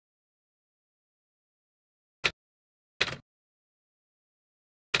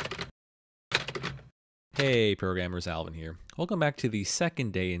Hey programmers, Alvin here. Welcome back to the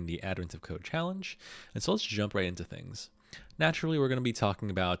second day in the Advent of Code challenge. And so let's jump right into things. Naturally, we're going to be talking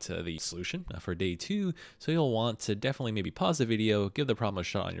about the solution for day 2, so you'll want to definitely maybe pause the video, give the problem a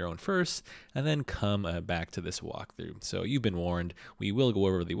shot on your own first, and then come back to this walkthrough. So you've been warned, we will go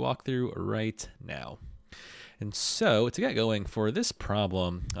over the walkthrough right now. And so to get going for this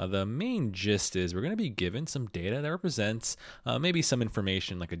problem, the main gist is we're going to be given some data that represents maybe some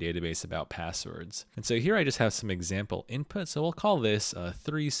information like a database about passwords. And so here I just have some example input. So we'll call this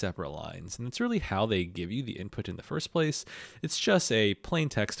 3 separate lines. And it's really how they give you the input in the first place. It's just a plain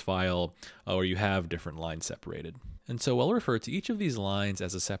text file where you have different lines separated. And so we'll refer to each of these lines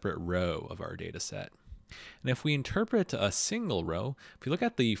as a separate row of our data set. And if we interpret a single row, if you look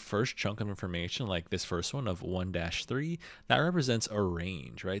at the first chunk of information, like this first one of 1-3, that represents a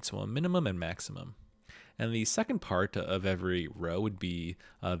range, right? So a minimum and maximum. And the second part of every row would be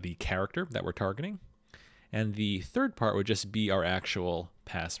the character that we're targeting. And the third part would just be our actual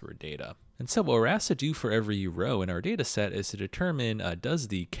password data. And so what we're asked to do for every row in our data set is to determine does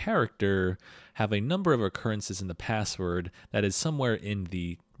the character have a number of occurrences in the password that is somewhere in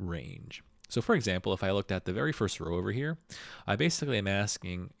the range. So for example, if I looked at the very first row over here, I basically am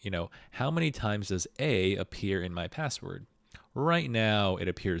asking, how many times does A appear in my password? Right now, it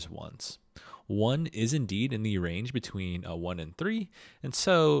appears once. 1 is indeed in the range between 1 and 3, and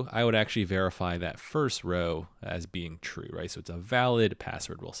so I would actually verify that first row as being true, right? So it's a valid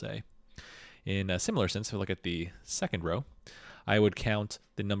password, we'll say. In a similar sense, if we look at the second row, I would count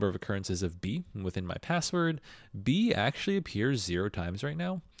the number of occurrences of B within my password. B actually appears 0 times right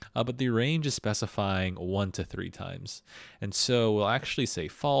now, but the range is specifying 1 to 3 times. And so we'll actually say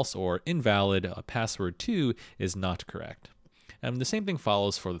false or invalid. Password 2 is not correct. And the same thing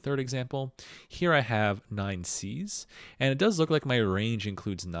follows for the third example. Here I have 9 C's, and it does look like my range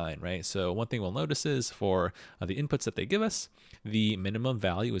includes 9, right? So one thing we'll notice is for the inputs that they give us, the minimum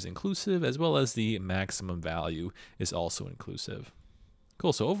value is inclusive, as well as the maximum value is also inclusive.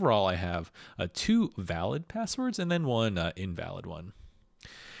 Cool, so overall I have 2 valid passwords and then 1 invalid one.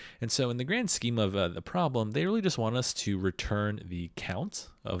 And so in the grand scheme of the problem, they really just want us to return the count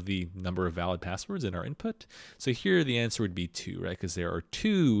of the number of valid passwords in our input. So here the answer would be 2, right? Because there are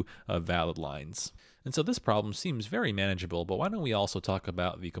 2 valid lines. And so this problem seems very manageable, but why don't we also talk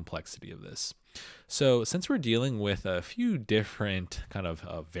about the complexity of this? So since we're dealing with a few different kind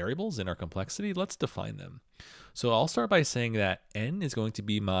of variables in our complexity, let's define them. So I'll start by saying that n is going to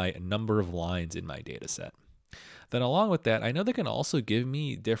be my number of lines in my data set. Then along with that, I know they can also give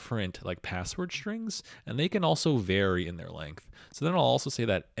me different like password strings, and they can also vary in their length. So then I'll also say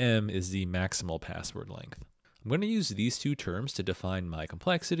that m is the maximal password length. I'm going to use these 2 terms to define my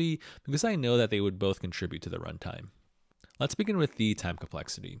complexity because I know that they would both contribute to the runtime. Let's begin with the time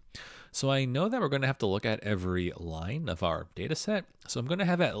complexity. So I know that we're going to have to look at every line of our data set, so I'm going to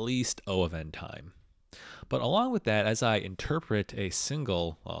have at least O of n time. But along with that, as I interpret a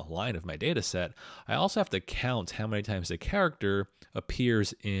single line of my data set, I also have to count how many times the character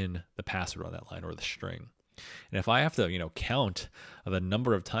appears in the password on that line or the string. And if I have to, count the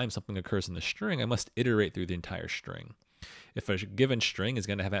number of times something occurs in the string, I must iterate through the entire string. If a given string is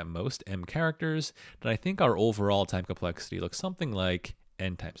going to have at most m characters, then I think our overall time complexity looks something like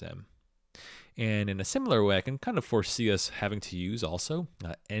n times m. And in a similar way, I can kind of foresee us having to use also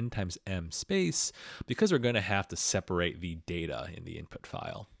n times m space because we're going to have to separate the data in the input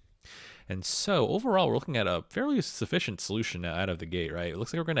file. And so overall, we're looking at a fairly sufficient solution out of the gate, right? It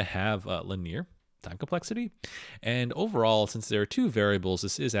looks like we're going to have linear time complexity. And overall, since there are 2 variables,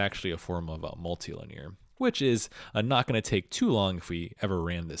 this is actually a form of multilinear, which is not going to take too long if we ever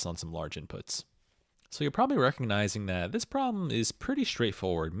ran this on some large inputs. So you're probably recognizing that this problem is pretty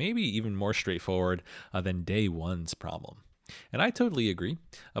straightforward, maybe even more straightforward than day 1's problem. And I totally agree,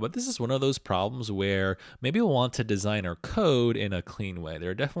 but this is one of those problems where maybe we'll want to design our code in a clean way.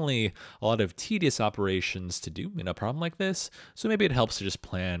 There are definitely a lot of tedious operations to do in a problem like this, so maybe it helps to just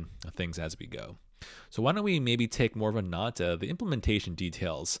plan things as we go. So why don't we maybe take more of a nod to the implementation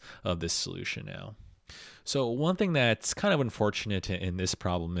details of this solution now. So one thing that's kind of unfortunate in this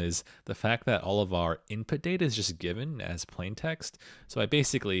problem is the fact that all of our input data is just given as plain text. So I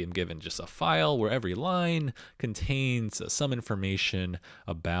basically am given just a file where every line contains some information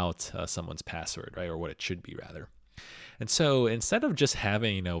about someone's password, right? Or what it should be rather. And so instead of just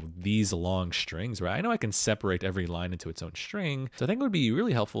having, these long strings, right, I know I can separate every line into its own string. So I think it would be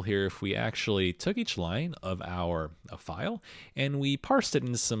really helpful here if we actually took each line of our file and we parsed it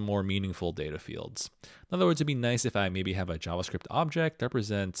into some more meaningful data fields. In other words, it'd be nice if I maybe have a JavaScript object that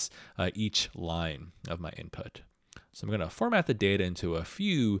represents each line of my input. So I'm going to format the data into a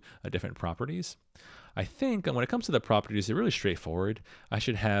few different properties. I think when it comes to the properties, they're really straightforward. I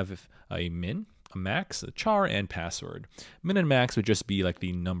should have a min, a max, a char, and password. Min and max would just be like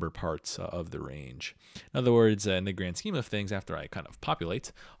the number parts of the range. In other words, in the grand scheme of things, after I kind of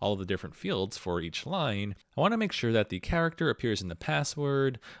populate all of the different fields for each line, I want to make sure that the character appears in the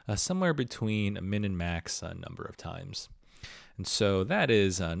password somewhere between min and max a number of times. And so that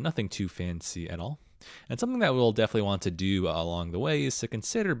is nothing too fancy at all. And something that we'll definitely want to do along the way is to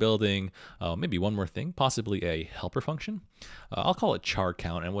consider building maybe one more thing, possibly a helper function. I'll call it char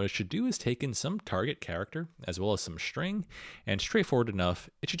count, and what it should do is take in some target character as well as some string, and straightforward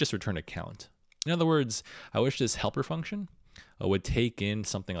enough, it should just return a count. In other words, I wish this helper function would take in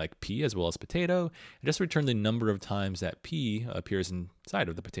something like p as well as potato, and just return the number of times that p appears inside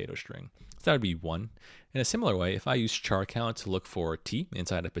of the potato string. So that would be 1. In a similar way, if I use char count to look for t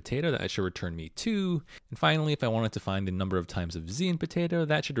inside a potato, that should return me 2. And finally, if I wanted to find the number of times of z in potato,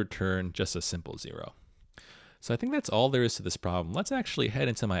 that should return just a simple 0. So I think that's all there is to this problem. Let's actually head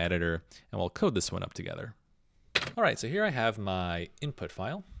into my editor and we'll code this one up together. All right, so here I have my input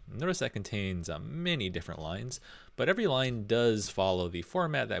file. Notice that contains many different lines, but every line does follow the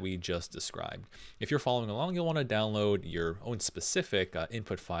format that we just described. If you're following along, you'll want to download your own specific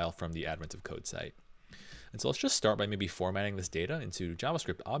input file from the Advent of Code site. And so let's just start by maybe formatting this data into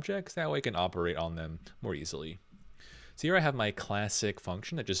JavaScript objects. That way I can operate on them more easily. So here I have my classic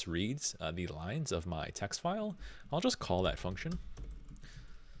function that just reads the lines of my text file. I'll just call that function.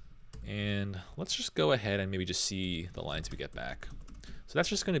 And let's just go ahead and maybe just see the lines we get back. So that's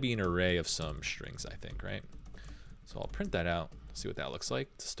just going to be an array of some strings, I think, right? So I'll print that out, see what that looks like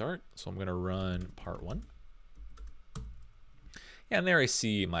to start. So I'm going to run part 1. Yeah, and there I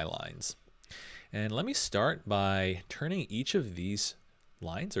see my lines. And let me start by turning each of these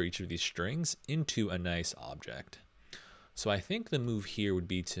lines or each of these strings into a nice object. So I think the move here would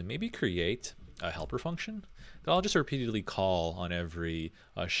be to maybe create a helper function that I'll just repeatedly call on every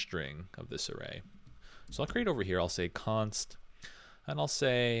string of this array. So I'll create over here, I'll say const, and I'll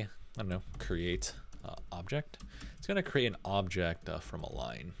say, I don't know, create object. It's going to create an object from a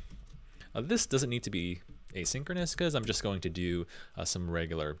line. This doesn't need to be asynchronous because I'm just going to do some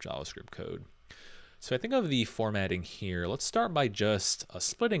regular JavaScript code. So I think of the formatting here. Let's start by just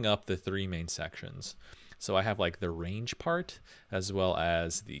splitting up the 3 main sections. So I have like the range part as well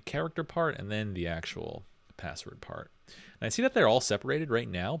as the character part and then the actual password part. And I see that they're all separated right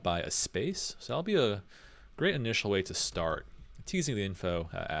now by a space. So that'll be a great initial way to start teasing the info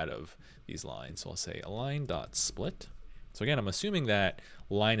out of these lines. So I'll say align.split. So again, I'm assuming that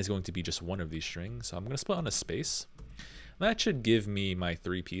line is going to be just one of these strings. So I'm going to split on a space. That should give me my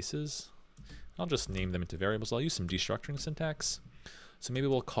 3 pieces. I'll just name them into variables. I'll use some destructuring syntax. So maybe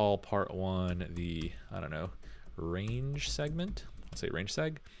we'll call part 1 the, I don't know, range segment. I'll say range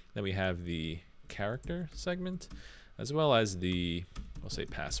seg. Then we have the character segment, as well as the, I'll say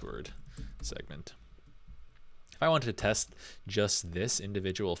password segment. If I wanted to test just this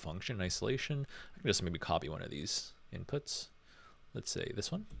individual function in isolation, I can just maybe copy one of these inputs. Let's say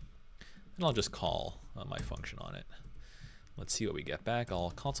this one. And I'll just call my function on it. Let's see what we get back. I'll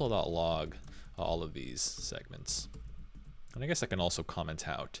console.log all of these segments. And I guess I can also comment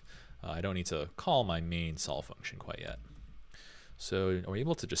out. I don't need to call my main solve function quite yet. So are we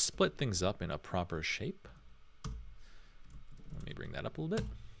able to just split things up in a proper shape? Let me bring that up a little bit.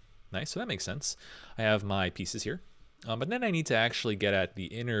 Nice, so that makes sense. I have my pieces here, but then I need to actually get at the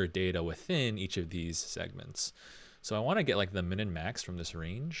inner data within each of these segments. So I want to get like the min and max from this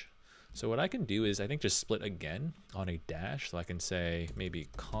range. So what I can do is I think just split again on a dash. So I can say maybe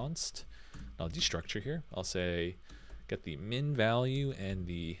const, I'll destructure here. I'll say get the min value and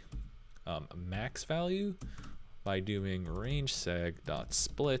the max value by doing range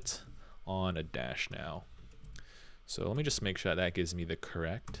seg.split on a dash now. So let me just make sure that gives me the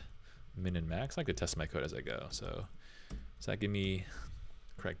correct min and max. I could test my code as I go. So does that give me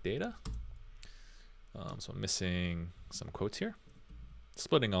correct data? So I'm missing some quotes here.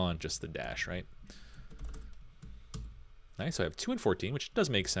 Splitting on just the dash, right? Nice, so I have 2 and 14, which does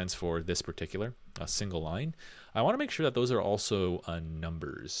make sense for this particular single line. I want to make sure that those are also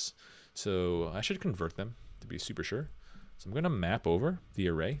numbers. So I should convert them to be super sure. So I'm going to map over the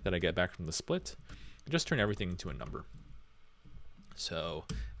array that I get back from the split and just turn everything into a number. So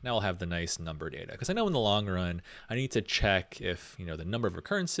now I'll have the nice number data, because I know in the long run I need to check if the number of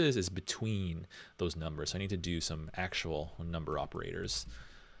occurrences is between those numbers. So I need to do some actual number operators.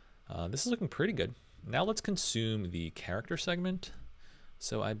 This is looking pretty good. Now let's consume the character segment.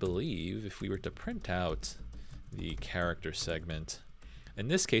 So I believe if we were to print out the character segment, in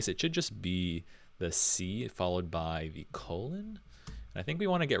this case it should just be the C followed by the colon. And I think we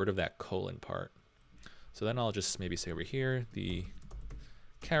want to get rid of that colon part. So then I'll just maybe say over here, the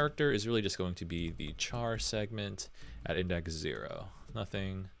character is really just going to be the char segment at index 0.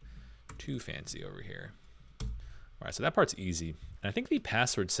 Nothing too fancy over here. All right, so that part's easy. And I think the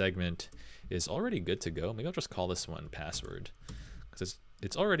password segment is already good to go. Maybe I'll just call this one password because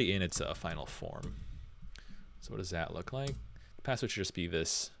it's already in its final form. So what does that look like? The password should just be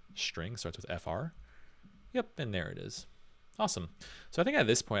this string, starts with FR. Yep, and there it is. Awesome. So I think at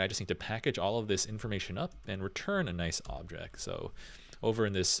this point, I just need to package all of this information up and return a nice object. So over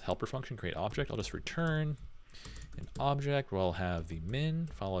in this helper function, create object, I'll just return an object where I'll have the min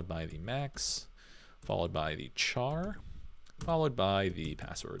followed by the max, followed by the char, followed by the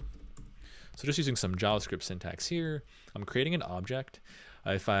password. So just using some JavaScript syntax here, I'm creating an object.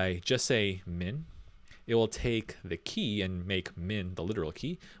 If I just say min, it will take the key and make min the literal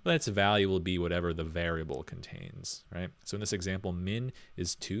key, but its value will be whatever the variable contains, right? So in this example, min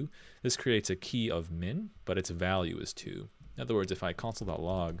is 2. This creates a key of min, but its value is 2. In other words, if I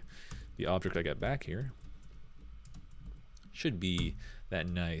console.log, the object I get back here should be that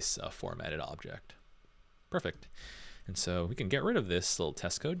nice formatted object. Perfect. And so we can get rid of this little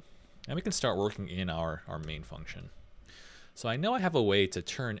test code, and we can start working in our main function. So I know I have a way to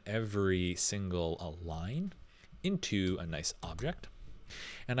turn every single line into a nice object.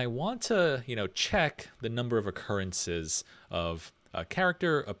 And I want to, check the number of occurrences of a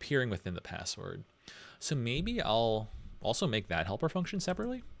character appearing within the password. So maybe I'll also make that helper function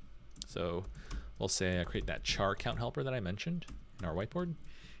separately. So we'll say I create that char count helper that I mentioned in our whiteboard.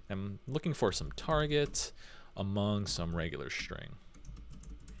 I'm looking for some target among some regular string.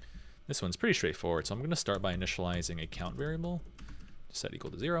 This one's pretty straightforward, so I'm going to start by initializing a count variable, set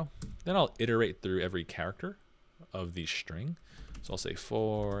equal to 0. Then I'll iterate through every character of the string. So I'll say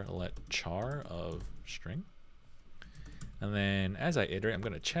for let char of string. And then as I iterate, I'm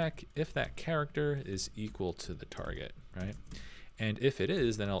going to check if that character is equal to the target, right? And if it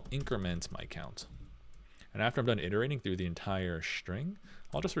is, then I'll increment my count. And after I'm done iterating through the entire string,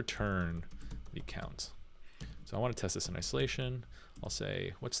 I'll just return the count. So I want to test this in isolation. I'll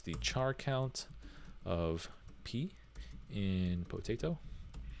say, what's the char count of P in potato?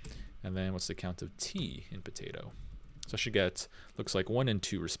 And then what's the count of T in potato? So I should get, looks like 1 and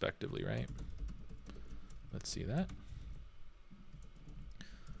 2 respectively, right? Let's see that.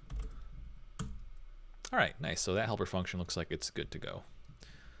 All right, nice. So that helper function looks like it's good to go.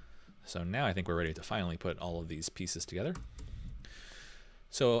 So now I think we're ready to finally put all of these pieces together.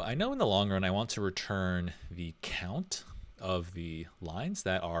 So I know in the long run, I want to return the count of the lines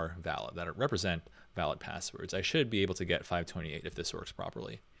that are valid, that represent valid passwords. I should be able to get 528 if this works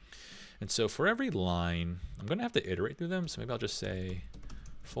properly. And so for every line, I'm going to have to iterate through them. So maybe I'll just say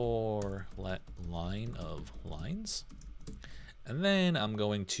for let line of lines. And then I'm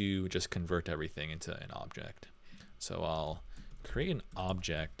going to just convert everything into an object. So I'll create an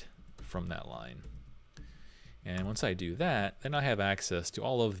object from that line. And once I do that, then I have access to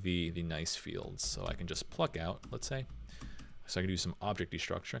all of the nice fields. So I can just pluck out, let's say. So I can do some object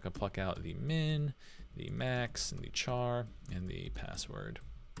destructure. I can pluck out the min, the max, and the char, and the password.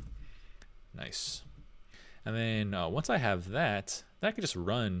 Nice. And then once I have that, then I can just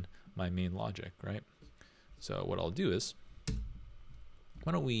run my main logic, right? So what I'll do is,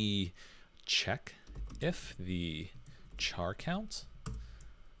 why don't we check if the char count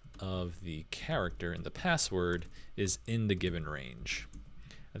of the character in the password is in the given range.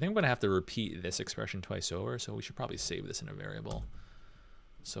 I think I'm going to have to repeat this expression twice over, so we should probably save this in a variable.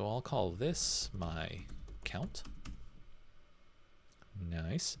 So I'll call this my count.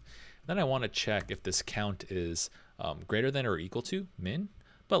 Nice. Then I want to check if this count is greater than or equal to min,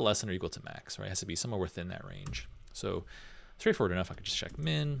 but less than or equal to max, right? It has to be somewhere within that range. So straightforward enough, I could just check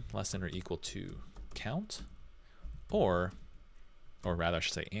min less than or equal to count, or rather I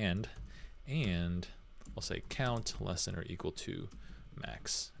should say and I'll say count less than or equal to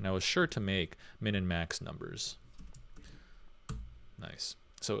max. And I was sure to make min and max numbers. Nice.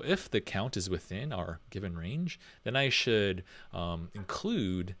 So if the count is within our given range, then I should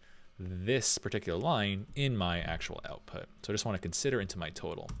include this particular line in my actual output. So I just want to consider into my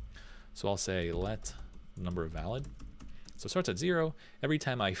total. So I'll say let number of valid. So it starts at 0. Every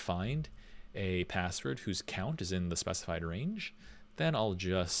time I find a password whose count is in the specified range, then I'll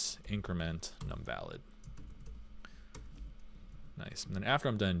just increment numValid. Nice. And then after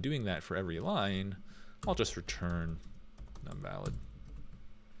I'm done doing that for every line, I'll just return numValid.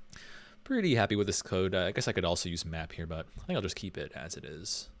 Pretty happy with this code. I guess I could also use map here, but I think I'll just keep it as it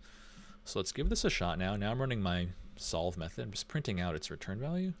is. So let's give this a shot now. Now I'm running my solve method. I'm just printing out its return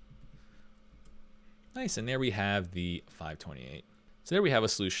value. Nice, and there we have the 528. So there we have a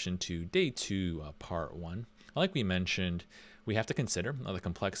solution to day 2, part 1. Like we mentioned, we have to consider the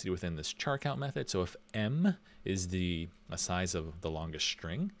complexity within this char count method. So if m is the size of the longest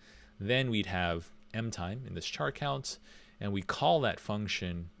string, then we'd have m time in this char count, and we call that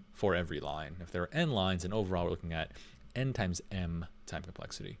function for every line. If there are n lines, and overall we're looking at n times m time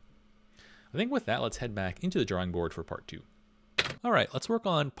complexity. I think with that, let's head back into the drawing board for part 2. All right, let's work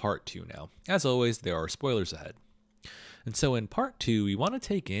on part 2 now. As always, there are spoilers ahead. And so in part 2, we want to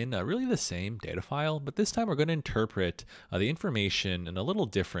take in really the same data file, but this time we're going to interpret the information in a little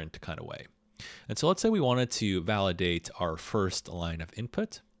different kind of way. And so let's say we wanted to validate our first line of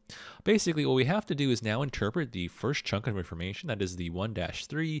input. Basically, what we have to do is now interpret the first chunk of information, that is the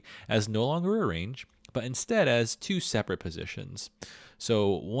 1-3, as no longer a range, but instead as 2 separate positions.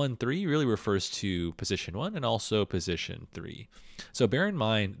 So 1-3 really refers to position 1 and also position 3. So bear in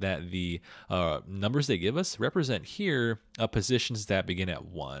mind that the numbers they give us represent here positions that begin at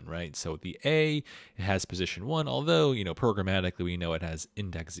 1, right? So the A has position 1, although, programmatically we know it has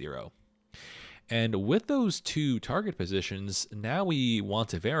index 0. And with those 2 target positions, now we want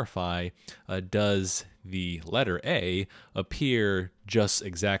to verify, does the letter A appear just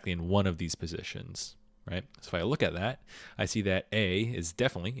exactly in one of these positions, right? So if I look at that, I see that A is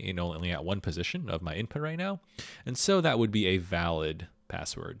definitely, only at one position of my input right now. And so that would be a valid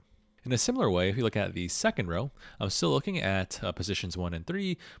password. In a similar way, if you look at the second row, I'm still looking at positions 1 and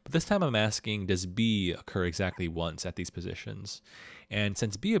 3, but this time I'm asking, does B occur exactly once at these positions? And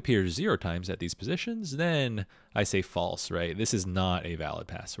since B appears 0 times at these positions, then I say false, right? This is not a valid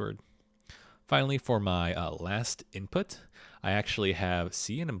password. Finally, for my last input, I actually have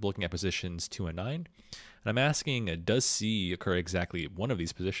C, and I'm looking at positions 2 and 9. And I'm asking, does C occur exactly one of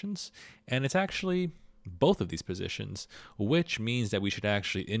these positions? And it's actually both of these positions, which means that we should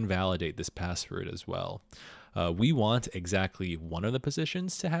actually invalidate this password as well. We want exactly one of the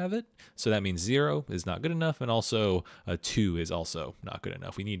positions to have it, so that means 0 is not good enough, and also 2 is also not good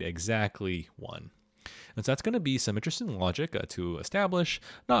enough. We need exactly 1. And so that's going to be some interesting logic to establish,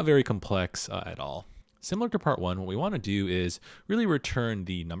 not very complex at all. Similar to part 1, what we want to do is really return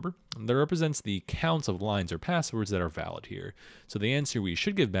the number that represents the counts of lines or passwords that are valid here. So the answer we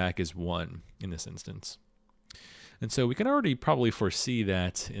should give back is 1 in this instance. And so we can already probably foresee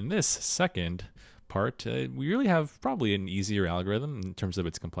that in this second part, we really have probably an easier algorithm in terms of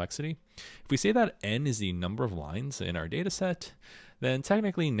its complexity. If we say that n is the number of lines in our data set, then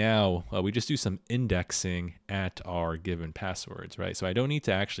technically now we just do some indexing at our given passwords, right? So I don't need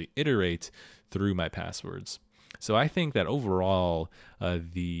to actually iterate through my passwords. So I think that overall,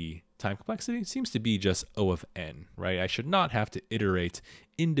 the time complexity seems to be just O of n, right? I should not have to iterate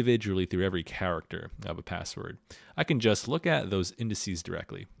individually through every character of a password. I can just look at those indices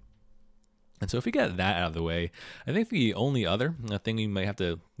directly. And so if we get that out of the way, I think the only other thing we might have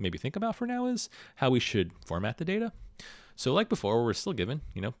to maybe think about for now is how we should format the data. So like before, we're still given,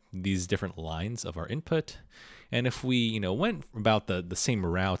 these different lines of our input. And if we, went about the same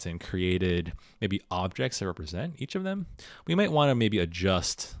route and created maybe objects that represent each of them, we might want to maybe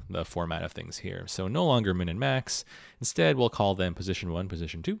adjust the format of things here. So no longer min and max. Instead, we'll call them position 1,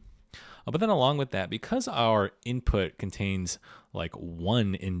 position 2. But then along with that, because our input contains like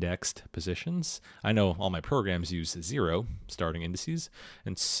 1 indexed positions, I know all my programs use 0 starting indices.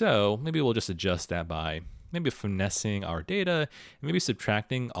 And so maybe we'll just adjust that by maybe finessing our data and maybe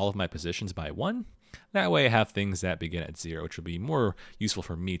subtracting all of my positions by 1. That way I have things that begin at 0, which will be more useful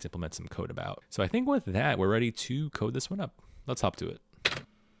for me to implement some code about. So I think with that, we're ready to code this one up. Let's hop to it.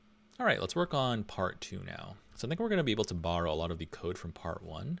 All right, let's work on part 2 now. So I think we're going to be able to borrow a lot of the code from part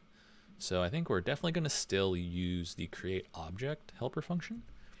 1. So I think we're definitely going to still use the create object helper function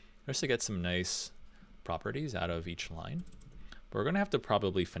just to get some nice properties out of each line. But we're going to have to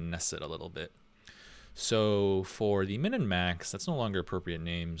probably finesse it a little bit. So for the min and max, that's no longer appropriate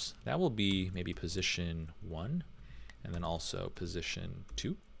names. That will be maybe position 1 and then also position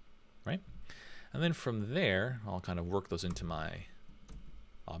 2, right? And then from there, I'll kind of work those into my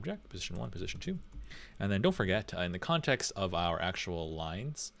object, position 1, position 2. And then don't forget, in the context of our actual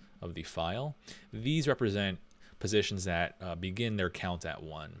lines of the file, these represent positions that begin their count at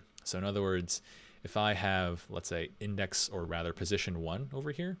 1. So in other words, if I have, let's say, index, or rather position 1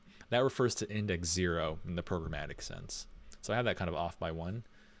 over here, that refers to index 0 in the programmatic sense. So I have that kind of off by 1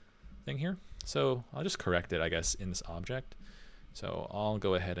 thing here. So I'll just correct it, I guess, in this object. So I'll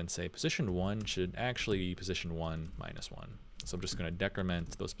go ahead and say position 1 should actually be position 1 minus 1. So I'm just going to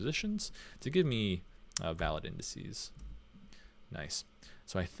decrement those positions to give me valid indices. Nice.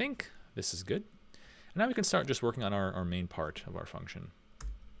 So I think this is good. And now we can start just working on our main part of our function.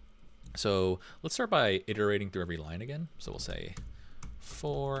 So let's start by iterating through every line again. So we'll say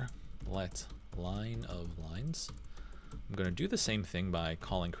for let line of lines. I'm going to do the same thing by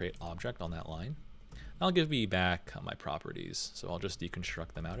calling create object on that line. That'll give me back my properties. So I'll just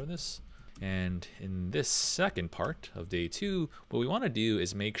deconstruct them out of this. And in this second part of day 2, what we want to do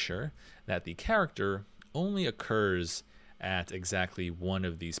is make sure that the character only occurs at exactly one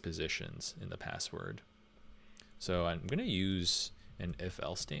of these positions in the password. So I'm going to use an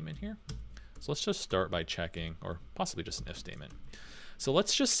if-else statement here. So let's just start by checking, or possibly just an if statement. So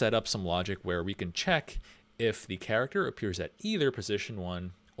let's just set up some logic where we can check if the character appears at either position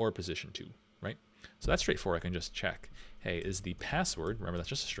 1 or position 2, right? So that's straightforward. I can just check, hey, is the password, remember that's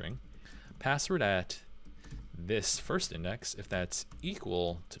just a string, password at this first index, if that's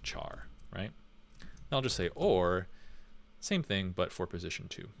equal to char, right? And I'll just say, or, same thing, but for position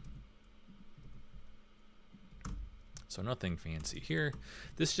 2. So nothing fancy here.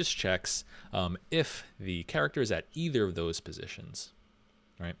 This just checks if the character is at either of those positions,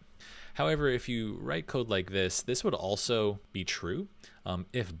 right? However, if you write code like this, this would also be true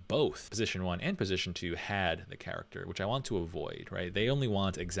if both position 1 and position 2 had the character, which I want to avoid, right? They only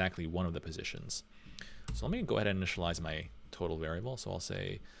want exactly one of the positions. So let me go ahead and initialize my total variable. So I'll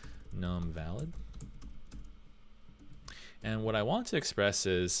say num valid. And what I want to express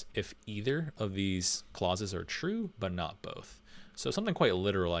is if either of these clauses are true, but not both. So something quite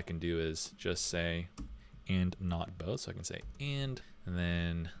literal I can do is just say and not both. So I can say and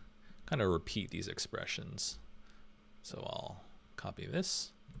then kind of repeat these expressions. So I'll copy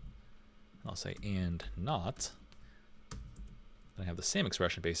this, and I'll say and not. And I have the same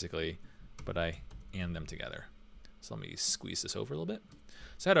expression basically, but I and them together. So let me squeeze this over a little bit.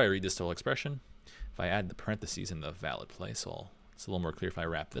 So how do I read this whole expression? If I add the parentheses in the valid place, it's a little more clear if I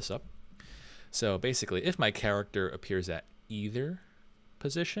wrap this up. So basically, if my character appears at either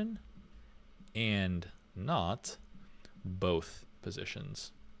position and not both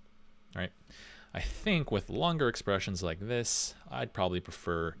positions, right? I think with longer expressions like this, I'd probably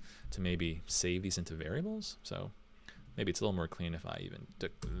prefer to maybe save these into variables. So maybe it's a little more clean if I even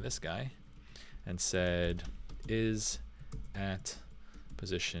took this guy and said is at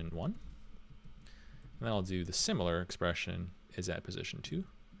position 1. And then I'll do the similar expression is at position 2.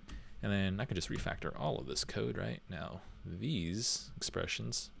 And then I can just refactor all of this code right now. These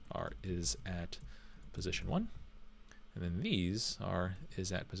expressions are is at position 1. And then these are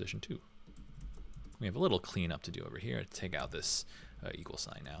is at position 2. We have a little cleanup to do over here to take out this equal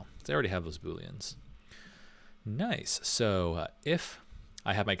sign now. So I already have those booleans. Nice. So if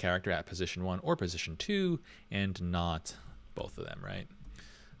I have my character at position 1 or position 2 and not both of them, right?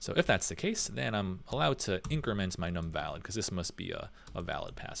 So if that's the case, then I'm allowed to increment my num valid because this must be a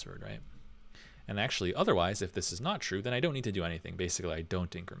valid password, right? And actually, otherwise, if this is not true, then I don't need to do anything. Basically, I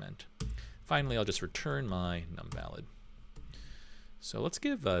don't increment. Finally, I'll just return my num valid. So let's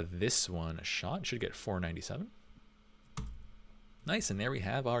give this one a shot. It should get 497. Nice, and there we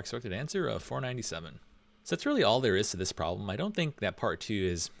have our expected answer of 497. So that's really all there is to this problem. I don't think that part 2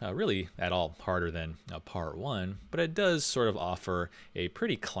 is really at all harder than part 1, but it does sort of offer a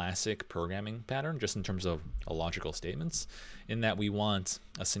pretty classic programming pattern just in terms of logical statements, in that we want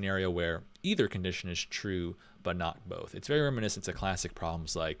a scenario where either condition is true but not both. It's very reminiscent to classic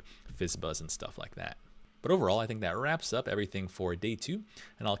problems like FizzBuzz and stuff like that. But overall, I think that wraps up everything for day 2,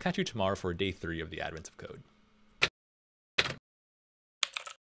 and I'll catch you tomorrow for day 3 of the Advent of Code.